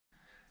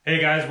Hey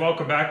guys,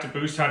 welcome back to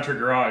Boost Hunter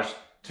Garage.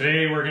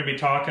 Today we're going to be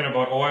talking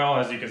about oil,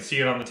 as you can see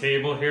it on the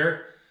table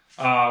here.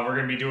 We're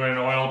going to be doing an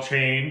oil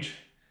change,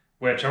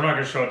 which I'm not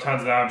going to show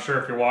tons of that. I'm sure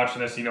if you're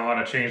watching this, you know how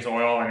to change the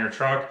oil on your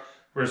truck.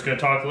 We're just going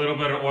to talk a little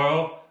bit of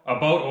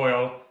about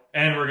oil,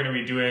 and we're going to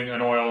be doing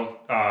an oil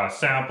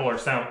sample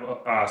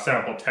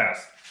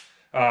test.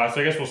 So I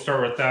guess we'll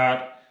start with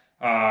that.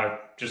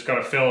 Just got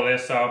to fill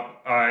this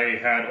up. I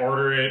had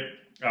ordered it,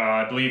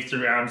 I believe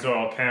through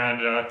Amsoil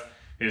Canada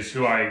is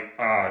who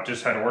I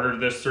just had ordered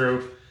this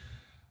through.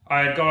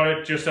 I got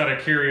it just out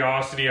of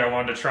curiosity. I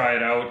wanted to try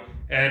it out.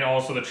 And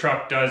also the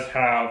truck does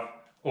have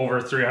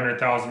over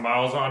 300,000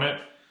 miles on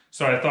it.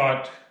 So I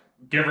thought,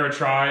 give her a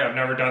try. I've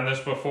never done this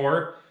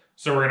before.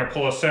 So we're gonna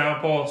pull a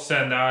sample,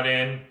 send that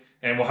in,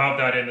 and we'll have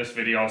that in this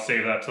video. I'll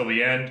save that till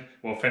the end.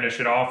 We'll finish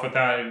it off with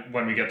that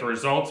when we get the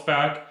results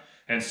back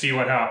and see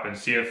what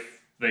happens. See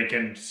if they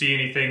can see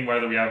anything,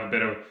 whether we have a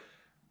bit of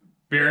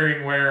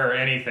bearing wear or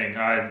anything.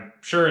 I'm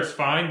sure it's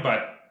fine,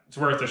 but it's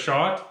worth a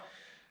shot.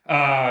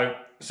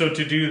 So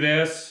to do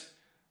this,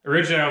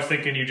 originally I was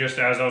thinking you just,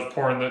 as I was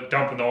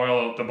dumping the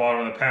oil at the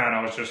bottom of the pan,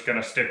 I was just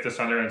gonna stick this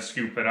under and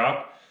scoop it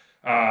up.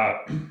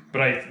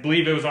 But I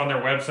believe it was on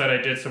their website.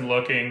 I did some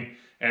looking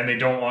and they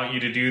don't want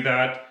you to do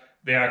that.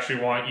 They actually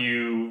want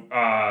you,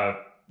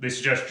 they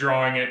suggest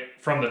drawing it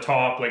from the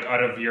top, like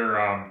out of your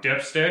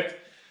dipstick.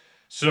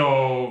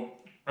 So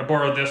I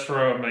borrowed this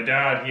from my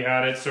dad. He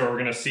had it, so we're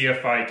gonna see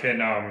if I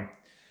can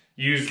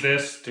use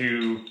this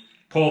to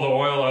pull the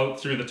oil out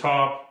through the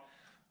top.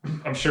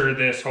 I'm sure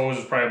this hose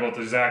is probably about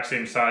the exact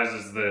same size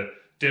as the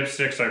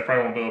dipstick, so I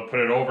probably won't be able to put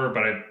it over,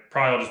 but I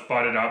probably will just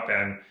butt it up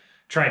and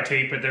try and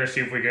tape it there,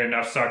 see if we get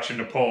enough suction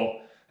to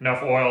pull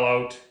enough oil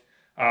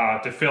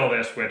out to fill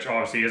this, which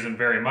obviously isn't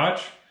very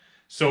much.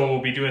 So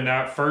we'll be doing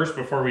that first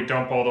before we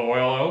dump all the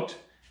oil out.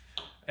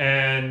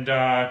 And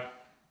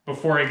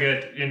before I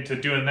get into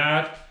doing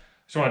that,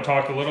 just want to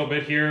talk a little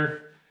bit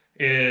here.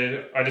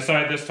 I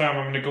decided this time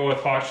I'm going to go with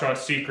Hotshot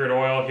Secret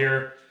Oil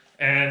here,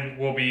 and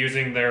we'll be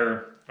using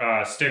their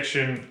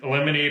stiction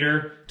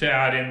eliminator to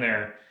add in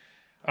there.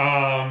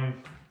 I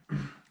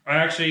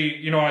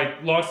actually,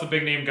 lots of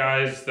big name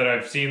guys that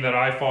I've seen that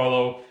I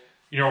follow,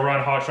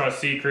 run Hotshot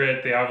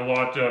Secret. They have a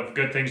lot of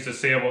good things to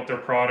say about their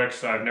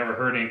products. I've never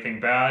heard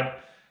anything bad.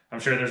 I'm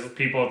sure there's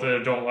people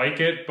that don't like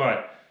it,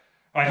 but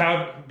I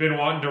have been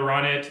wanting to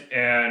run it,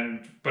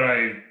 but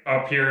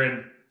up here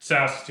in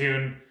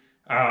Saskatoon,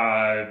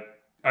 I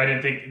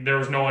didn't think there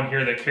was no one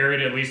here that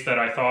carried it, at least that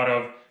I thought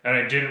of, and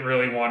I didn't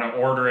really want to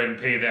order it and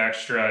pay the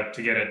extra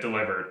to get it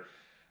delivered.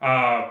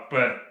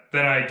 But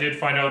then I did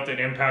find out that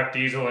Impact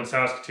Diesel in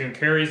Saskatoon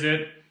carries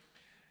it.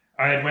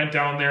 I had went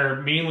down there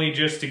mainly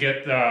just to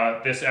get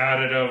this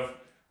additive.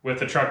 With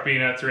the truck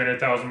being at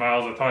 300,000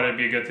 miles, I thought it'd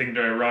be a good thing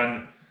to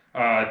run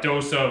a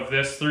dose of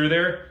this through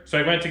there. So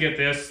I went to get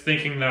this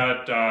thinking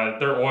that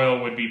their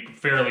oil would be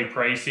fairly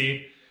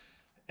pricey.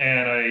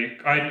 And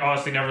I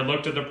honestly never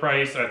looked at the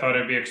price. I thought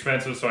it'd be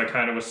expensive, so I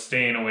kind of was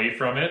staying away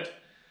from it.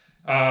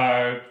 So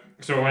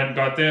I went and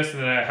got this,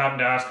 and then I happened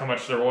to ask how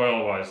much their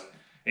oil was.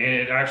 And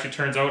it actually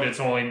turns out it's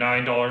only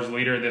 $9 a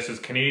liter. This is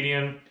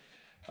Canadian.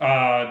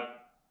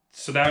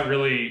 So that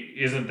really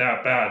isn't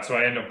that bad. So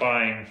I ended up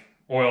buying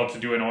oil to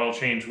do an oil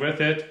change with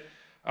it.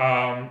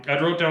 I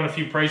wrote down a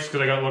few prices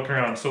because I got looking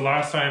around. So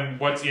last time,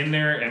 what's in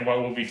there and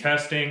what we'll be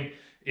testing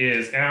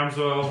is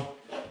Amsoil,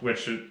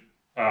 which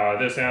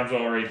this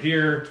Amsoil right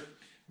here,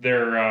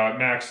 their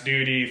max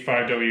duty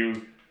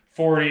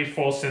 5W40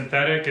 full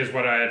synthetic is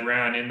what I had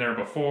ran in there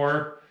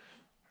before.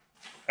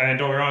 And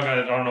don't get me wrong, I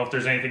don't know if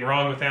there's anything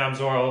wrong with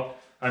Amsoil.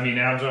 I mean,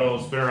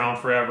 Amsoil's been around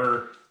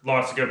forever,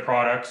 lots of good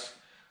products.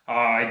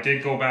 I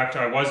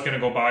was going to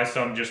go buy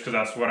some just because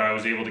that's what I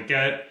was able to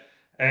get,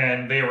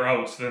 and they were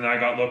out. So then I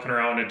got looking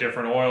around at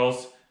different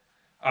oils.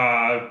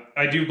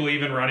 I do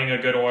believe in running a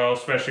good oil,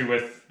 especially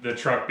with the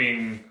truck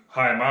being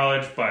high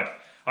mileage, but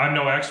I'm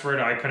no expert.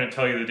 I couldn't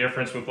tell you the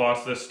difference with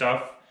lots of this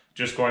stuff,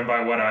 just going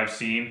by what I've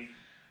seen.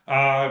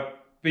 But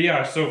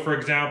yeah, so for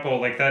example,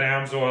 like that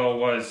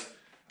Amsoil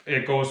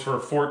it goes for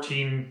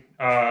 $14.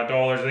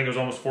 I think it was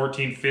almost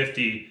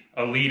 $14.50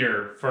 a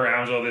liter for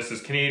Amsoil. This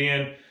is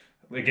Canadian.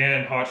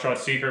 Again, Hotshot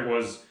Secret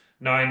was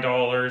 $9.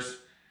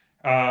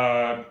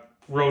 Rotella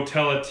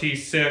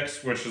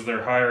T6, which is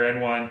their higher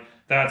end one,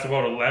 that's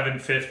about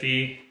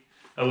 $11.50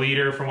 a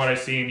liter from what I've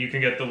seen. You can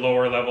get the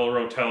lower level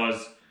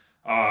Rotellas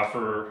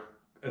for,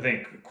 I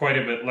think, quite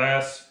a bit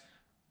less,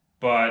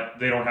 but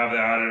they don't have the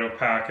additive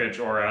package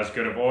or as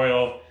good of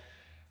oil.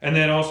 And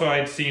then also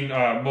I'd seen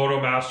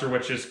MotoMaster,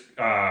 which is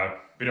a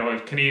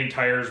Canadian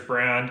Tire's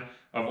brand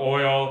of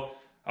oil.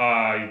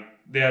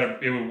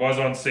 It was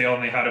on sale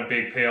and they had a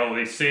big pail.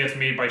 They say it's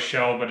made by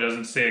Shell, but it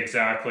doesn't say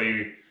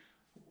exactly.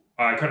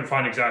 I couldn't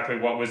find exactly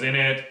what was in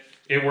it.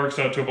 It works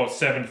out to about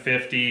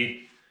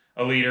 $7.50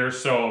 a liter.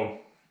 So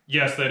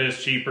yes, that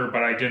is cheaper,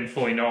 but I didn't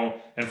fully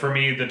know. And for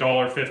me, the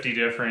 $1.50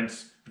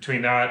 difference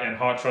between that and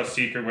Hotshot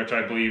Secret, which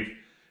I believe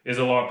is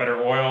a lot better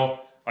oil,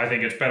 I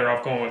think it's better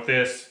off going with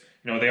this.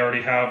 They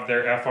already have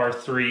their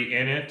FR3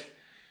 in it,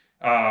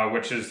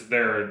 which is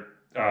their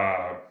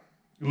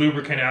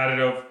lubricant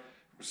additive.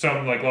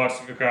 Some, like lots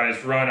of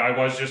guys run. I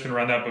was just gonna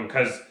run that, but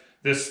because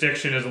this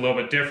stiction is a little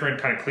bit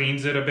different, kind of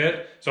cleans it a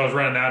bit. So I was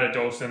running that a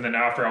dose, and then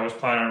after I was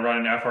planning on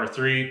running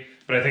FR3.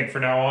 But I think for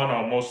now on,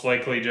 I'll most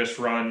likely just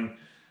run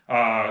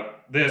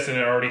this, and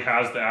it already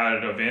has the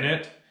additive in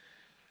it.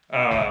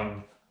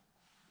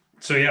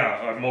 So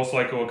yeah, most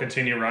likely we'll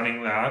continue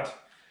running that.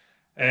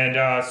 And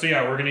so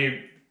yeah, we're gonna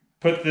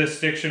put this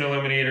stiction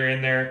eliminator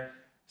in there.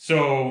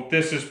 So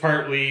this is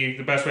partly,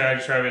 the best way I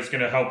describe it, it's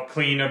gonna help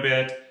clean a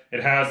bit.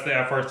 It has the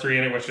FR3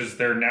 in it, which is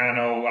their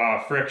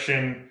nano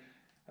friction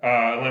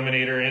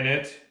eliminator in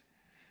it.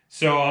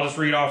 So I'll just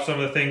read off some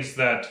of the things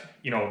that,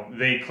 you know,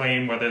 they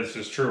claim, whether this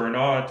is true or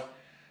not.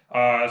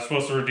 It's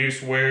supposed to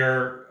reduce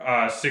wear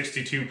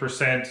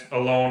 62%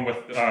 alone with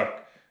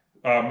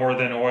more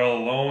than oil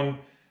alone.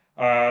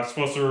 It's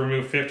supposed to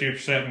remove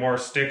 50% more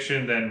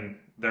stiction than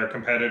their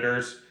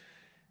competitors.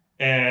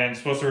 And it's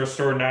supposed to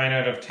restore 9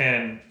 out of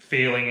 10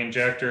 failing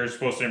injectors.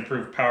 Supposed to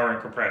improve power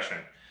and compression.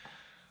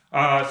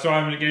 So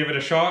I'm going to give it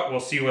a shot. We'll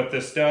see what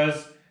this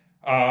does.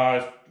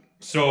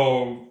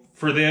 So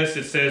for this,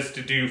 it says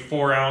to do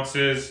 4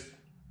 ounces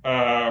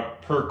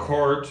per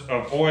quart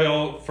of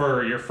oil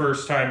for your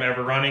first time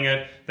ever running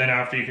it. Then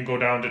after, you can go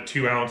down to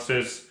 2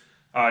 ounces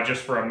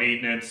just for a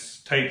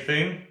maintenance type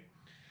thing.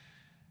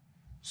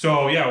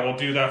 So yeah, we'll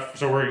do that.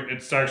 So we're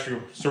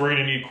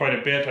gonna need quite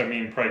a bit. I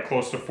mean, probably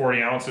close to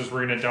 40 ounces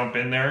we're gonna dump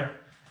in there.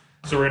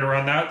 So we're gonna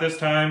run that this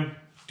time,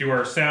 do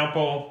our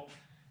sample,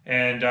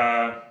 and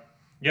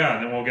yeah,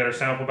 and then we'll get our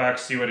sample back,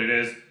 see what it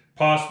is.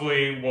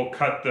 Possibly we'll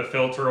cut the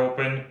filter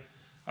open.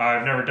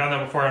 I've never done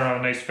that before. I don't have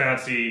a nice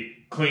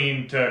fancy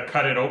clean to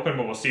cut it open,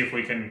 but we'll see if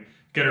we can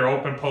get it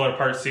open, pull it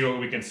apart, see what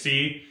we can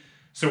see.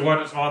 So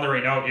what is on there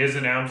right now is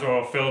an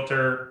AMSOIL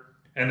filter,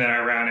 and then I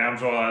ran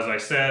AMSOIL, as I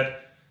said.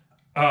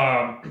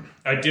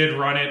 I did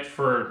run it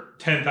for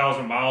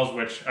 10,000 miles,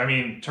 which, I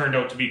mean, turned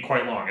out to be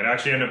quite long. It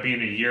actually ended up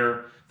being a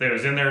year that it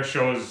was in there.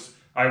 Shows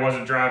I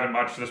wasn't driving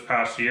much this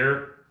past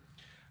year.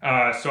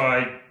 So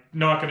I'm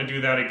not going to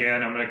do that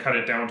again. I'm going to cut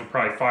it down to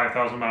probably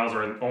 5,000 miles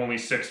or only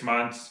 6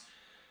 months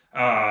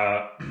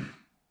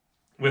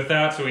with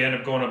that. So we end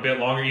up going a bit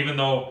longer, even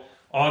though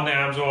on the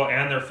AMSOIL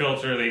and their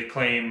filter, they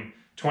claim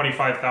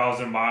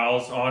 25,000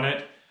 miles on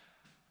it.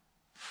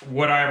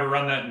 Would I ever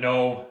run that?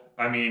 No.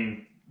 I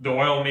mean, the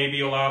oil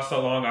maybe will last that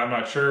long, I'm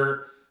not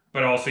sure,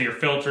 but also your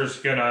filter's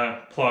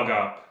gonna plug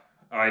up.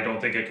 I don't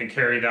think it can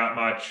carry that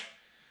much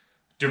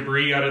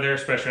debris out of there,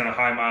 especially on a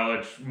high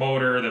mileage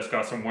motor that's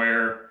got some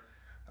wear.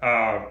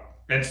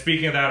 And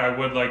speaking of that, I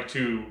would like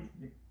to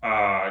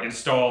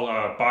install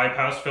a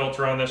bypass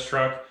filter on this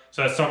truck.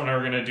 So that's something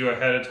we're gonna do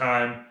ahead of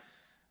time,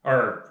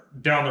 or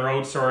down the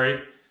road,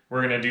 sorry.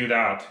 We're gonna do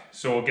that.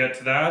 So we'll get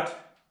to that.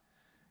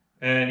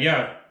 And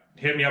yeah,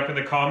 hit me up in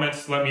the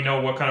comments. Let me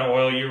know what kind of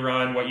oil you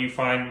run, what you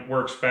find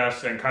works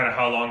best, and kind of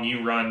how long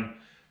you run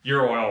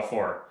your oil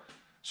for.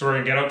 So we're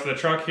gonna get out to the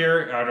truck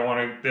here. I don't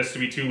want this to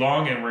be too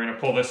long, and we're gonna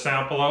pull this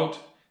sample out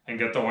and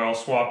get the oil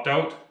swapped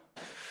out.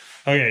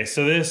 Okay,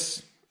 so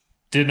this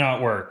did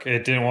not work.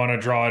 It didn't want to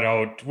draw it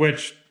out,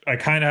 which I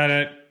kind of had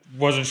it,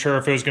 wasn't sure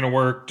if it was gonna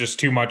work, just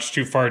too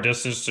far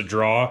distance to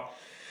draw.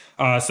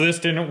 So this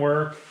didn't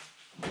work.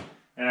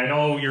 And I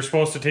know you're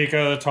supposed to take it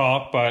out of the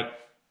top, but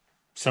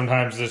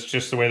sometimes it's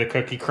just the way the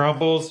cookie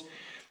crumbles.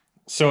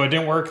 So it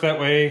didn't work that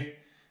way.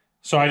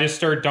 So I just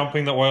started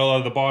dumping the oil out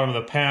of the bottom of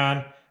the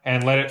pan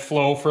and let it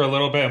flow for a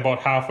little bit. And about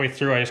halfway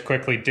through, I just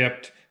quickly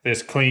dipped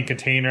this clean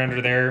container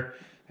under there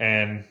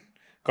and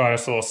got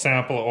us a little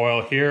sample of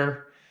oil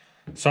here.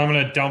 So I'm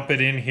gonna dump it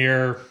in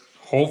here,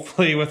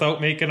 hopefully without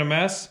making a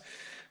mess.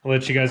 I'll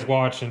let you guys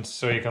watch and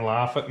so you can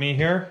laugh at me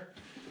here.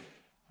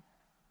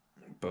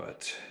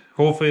 But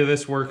hopefully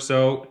this works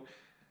out.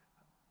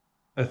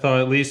 I thought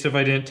at least if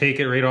I didn't take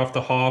it right off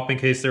the hop in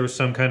case there was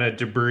some kind of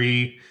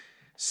debris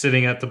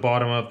sitting at the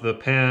bottom of the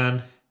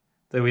pan,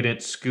 that we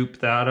didn't scoop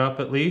that up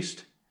at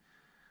least.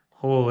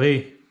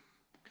 Holy,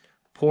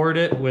 poured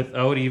it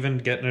without even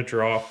getting a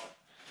drop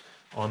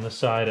on the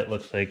side, it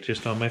looks like,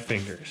 just on my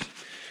fingers.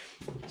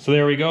 So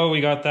there we go,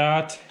 we got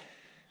that.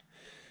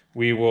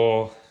 We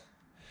will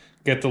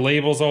get the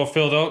labels all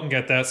filled out and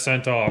get that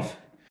sent off.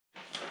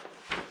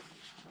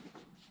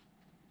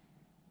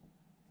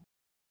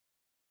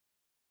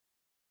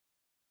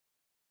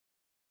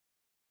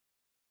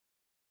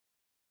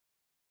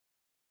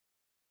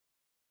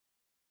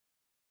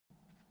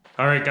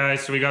 All right,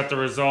 guys, so we got the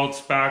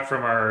results back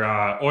from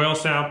our oil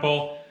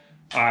sample.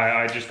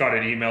 I just got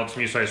it emailed to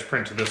me, so I just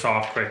printed this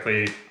off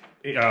quickly.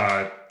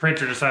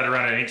 Printer decided to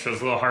run out of ink, so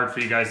it's a little hard for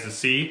you guys to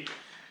see.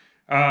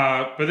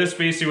 But this is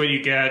basically what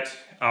you get.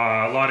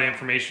 A lot of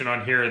information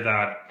on here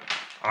that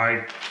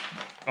I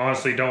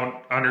honestly don't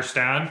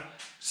understand.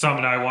 Some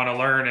that I want to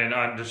learn and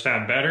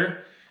understand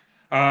better.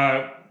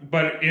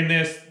 But in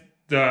this,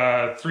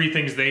 the 3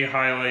 things they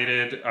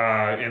highlighted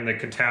in the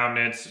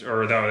contaminants,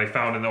 or that they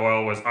found in the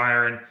oil, was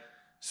iron,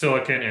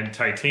 silicon, and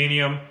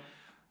titanium.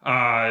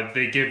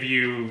 They give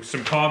you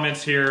some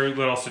comments here,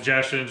 little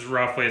suggestions,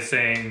 roughly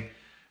saying,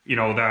 you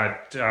know,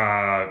 that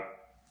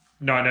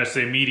not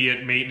necessarily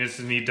immediate maintenance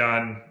is need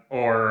done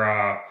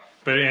or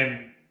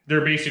they're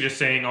basically just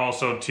saying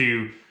also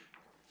to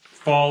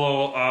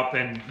follow up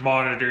and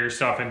monitor your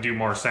stuff and do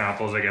more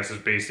samples, I guess is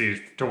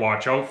basically to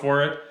watch out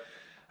for it.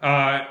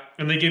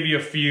 And they give you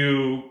a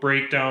few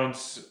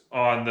breakdowns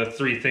on the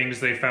 3 things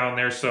they found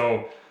there.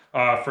 So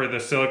for the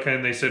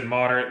silicon, they said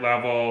moderate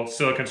level.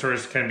 Silicon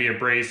sources can be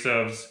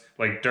abrasives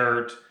like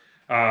dirt,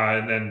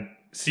 and then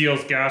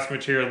seals, gas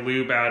material,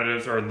 lube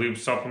additives or lube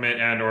supplement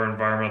and or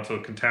environmental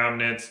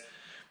contaminants.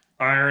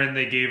 Iron,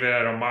 they gave it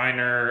at a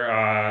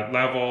minor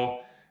level,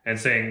 and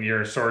saying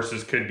your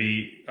sources could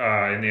be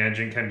in the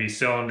engine can be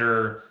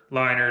cylinder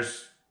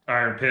liners,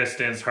 iron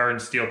pistons,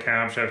 hardened steel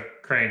camshaft,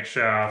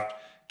 crankshaft,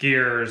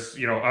 gears,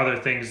 you know, other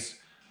things,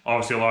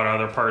 obviously a lot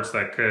of other parts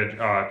that could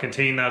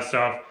contain that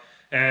stuff.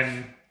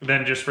 And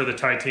then just for the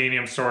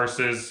titanium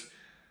sources,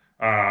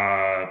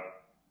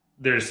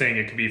 they're saying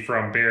it could be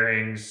from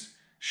bearings,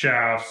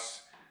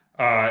 shafts,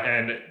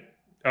 and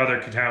other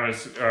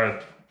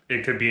contaminants.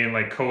 It could be in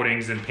like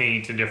coatings and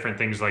paint and different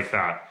things like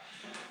that.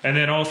 And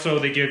then also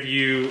they give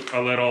you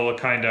a little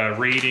kind of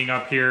rating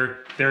up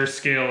here. Their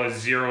scale is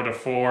 0 to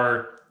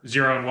 4,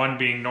 0 and 1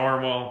 being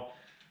normal,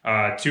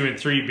 2 and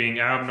 3 being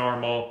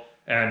abnormal,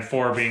 and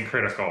 4 being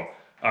critical.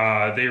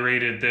 They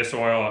rated this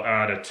oil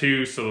at a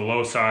 2, so the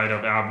low side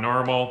of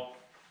abnormal.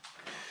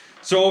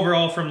 So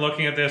overall, from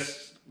looking at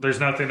this, there's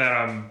nothing that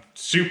I'm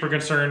super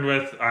concerned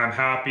with. I'm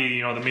happy.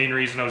 You know, the main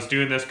reason I was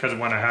doing this because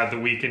when I had the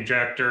weak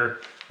injector,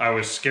 I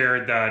was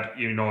scared that,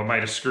 you know, it might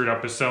have screwed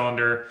up a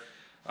cylinder.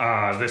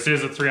 This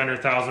is a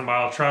 300,000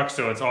 mile truck,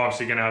 so it's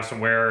obviously going to have some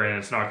wear and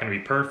it's not going to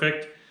be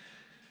perfect.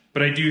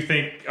 But I do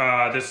think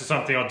this is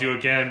something I'll do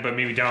again, but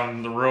maybe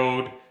down the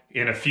road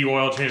in a few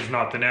oil changes,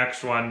 not the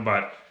next one,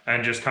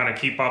 and just kind of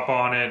keep up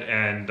on it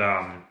and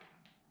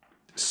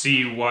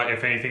see what,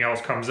 if anything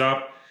else comes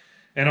up.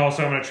 And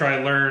also I'm going to try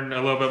to learn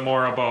a little bit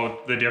more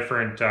about the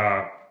different,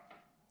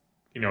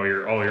 you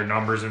know, all your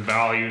numbers and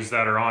values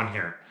that are on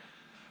here.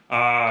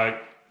 I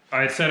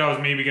had said I was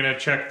maybe going to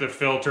check the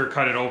filter,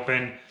 cut it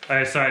open. I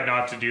decided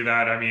not to do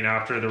that. I mean,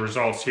 after the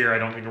results here, I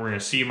don't think we're going to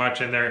see much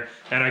in there.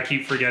 And I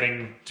keep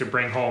forgetting to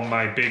bring home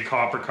my big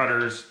copper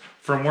cutters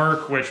from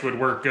work, which would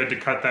work good to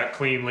cut that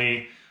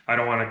cleanly. I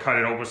don't want to cut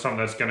it open with something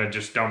that's going to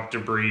just dump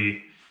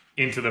debris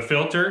into the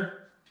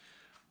filter.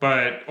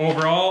 But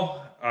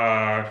overall,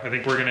 I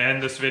think we're going to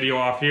end this video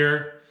off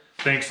here.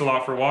 Thanks a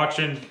lot for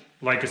watching.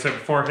 Like I said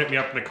before, hit me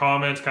up in the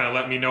comments, kind of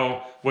let me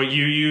know what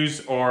you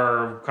use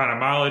or kind of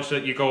mileage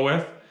that you go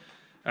with.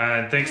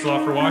 And thanks a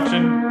lot for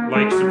watching.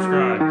 Like,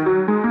 subscribe.